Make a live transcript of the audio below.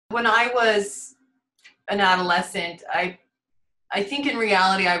When I was an adolescent, I think in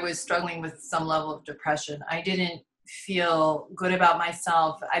reality I was struggling with some level of depression. I didn't feel good about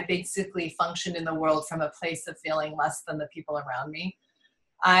myself. I basically functioned in the world from a place of feeling less than the people around me.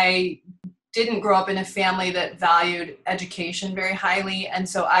 I didn't grow up in a family that valued education very highly, and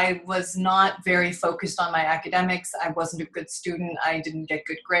so I was not very focused on my academics. I wasn't a good student. I didn't get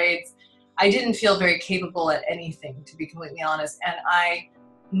good grades. I didn't feel very capable at anything, to be completely honest, and I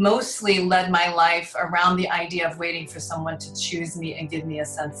mostly led my life around the idea of waiting for someone to choose me and give me a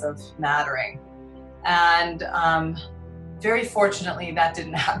sense of mattering. And very fortunately, that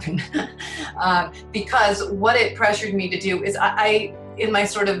didn't happen. Because what it pressured me to do is in my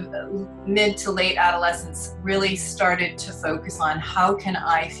sort of mid to late adolescence, really started to focus on how can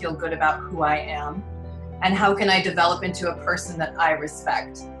I feel good about who I am and how can I develop into a person that I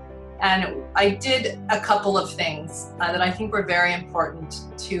respect. And I did a couple of things that I think were very important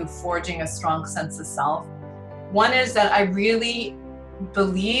to forging a strong sense of self. One is that I really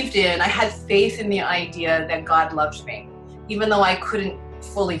believed I had faith in the idea that God loved me, even though I couldn't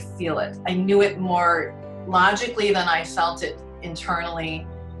fully feel it. I knew it more logically than I felt it internally,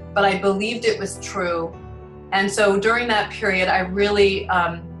 but I believed it was true. And so during that period, I really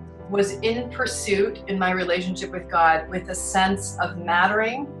was in pursuit in my relationship with God with a sense of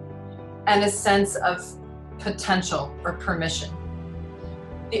mattering and a sense of potential or permission.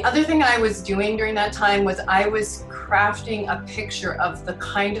 The other thing I was doing during that time was I was crafting a picture of the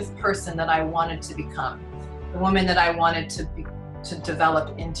kind of person that I wanted to become, the woman that I wanted to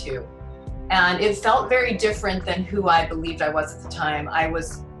develop into. And it felt very different than who I believed I was at the time. I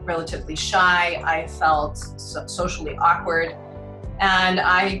was relatively shy. I felt socially awkward. And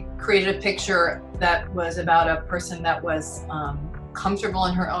I created a picture that was about a person that was comfortable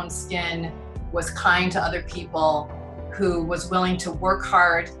in her own skin, was kind to other people, who was willing to work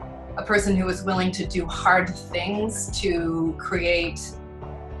hard, a person who was willing to do hard things to create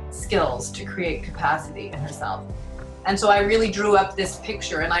skills, to create capacity in herself. And so I really drew up this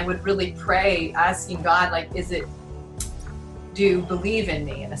picture, and I would really pray, asking God, like, do you believe in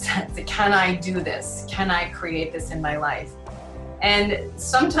me, in a sense? Can I do this? Can I create this in my life? And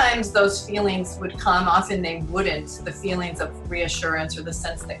sometimes those feelings would come, often they wouldn't, the feelings of reassurance or the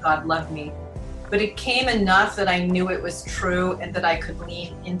sense that God loved me. But it came enough that I knew it was true and that I could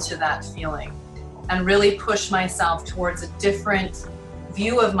lean into that feeling and really push myself towards a different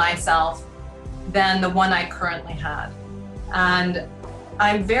view of myself than the one I currently had. And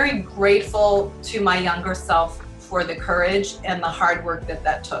I'm very grateful to my younger self for the courage and the hard work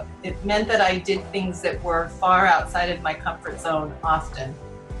that took. It meant that I did things that were far outside of my comfort zone often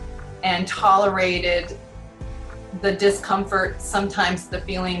and tolerated the discomfort, sometimes the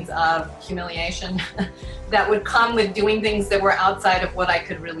feelings of humiliation that would come with doing things that were outside of what I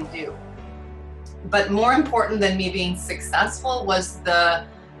could really do. But more important than me being successful was the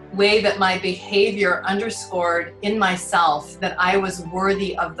way that my behavior underscored in myself that I was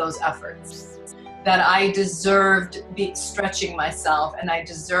worthy of those efforts, that I deserved stretching myself and I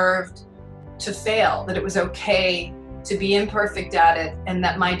deserved to fail, that it was okay to be imperfect at it, and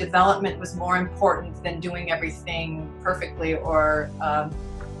that my development was more important than doing everything perfectly or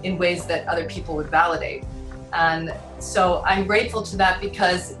in ways that other people would validate. And so I'm grateful to that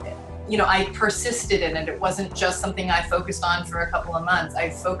because, I persisted in it. It wasn't just something I focused on for a couple of months. I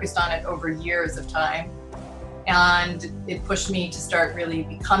focused on it over years of time. And it pushed me to start really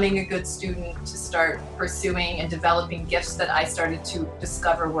becoming a good student, to start pursuing and developing gifts that I started to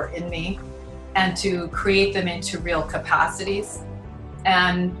discover were in me, and to create them into real capacities,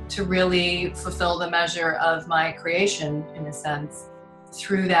 and to really fulfill the measure of my creation, in a sense,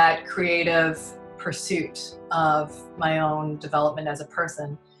 through that creative pursuit of my own development as a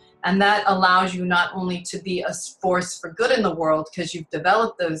person. And that allows you not only to be a force for good in the world because you've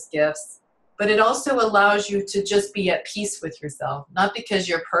developed those gifts, but it also allows you to just be at peace with yourself, not because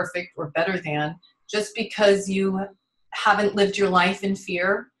you're perfect or better than, just because you haven't lived your life in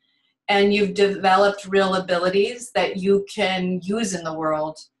fear and you've developed real abilities that you can use in the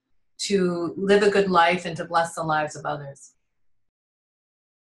world to live a good life and to bless the lives of others.